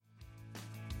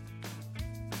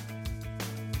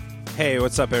Hey,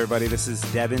 what's up, everybody? This is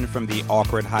Devin from the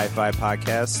Awkward High Five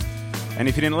podcast. And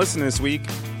if you didn't listen this week,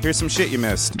 here's some shit you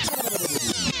missed.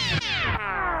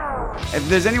 If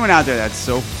there's anyone out there that's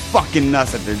so fucking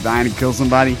nuts that they're dying to kill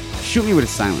somebody, shoot me with a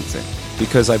silencer.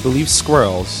 Because I believe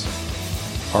squirrels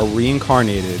are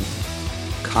reincarnated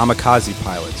kamikaze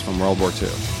pilots from World War II.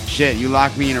 Shit, you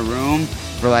lock me in a room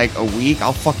for like a week,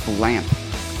 I'll fuck the lamp.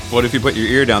 What if you put your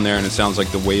ear down there and it sounds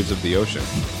like the waves of the ocean?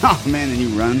 Oh man, then you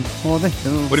run for the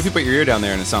hills. What if you put your ear down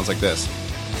there and it sounds like this?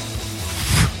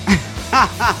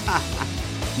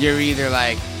 You're either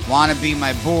like, wanna be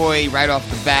my boy right off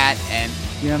the bat and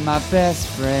you're my best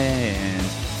friend,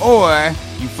 or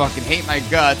you fucking hate my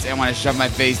guts and want to shove my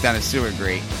face down a sewer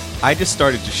grate. I just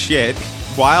started to shit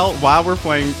while we're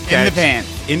playing catch. In the pants.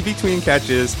 In between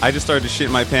catches, I just started to shit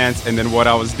in my pants, and then what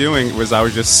I was doing was I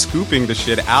was just scooping the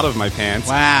shit out of my pants.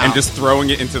 Wow. And just throwing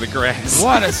it into the grass.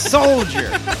 What a soldier!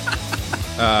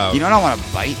 You know what I want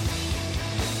to bite?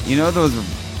 You know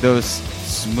those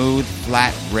smooth,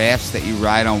 flat rafts that you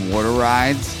ride on water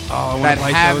rides? Oh, I want to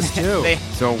bite those too.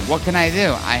 So what can I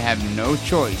do? I have no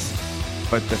choice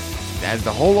but as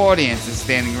the whole audience is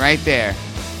standing right there,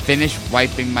 finish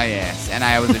wiping my ass. And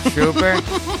I was a trooper.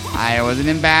 I wasn't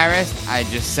embarrassed. I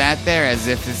just sat there as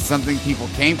if it's something people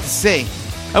came to see.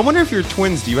 I wonder if you're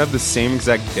twins. Do you have the same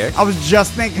exact dick? I was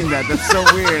just thinking that. That's so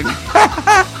weird.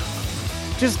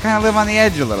 Just kind of live on the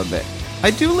edge a little bit.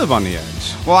 I do live on the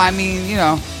edge. Well, I mean, you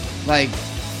know, like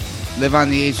live on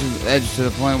the edge to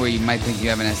the point where you might think you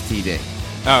have an STD.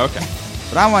 Oh, okay.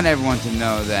 But I want everyone to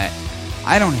know that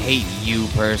I don't hate you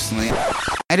personally.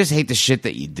 I just hate the shit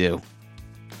that you do.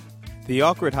 The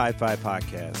Awkward High Five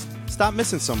podcast. Stop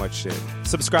missing so much shit.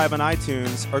 Subscribe on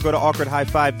iTunes or go to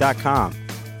awkwardhighfive.com.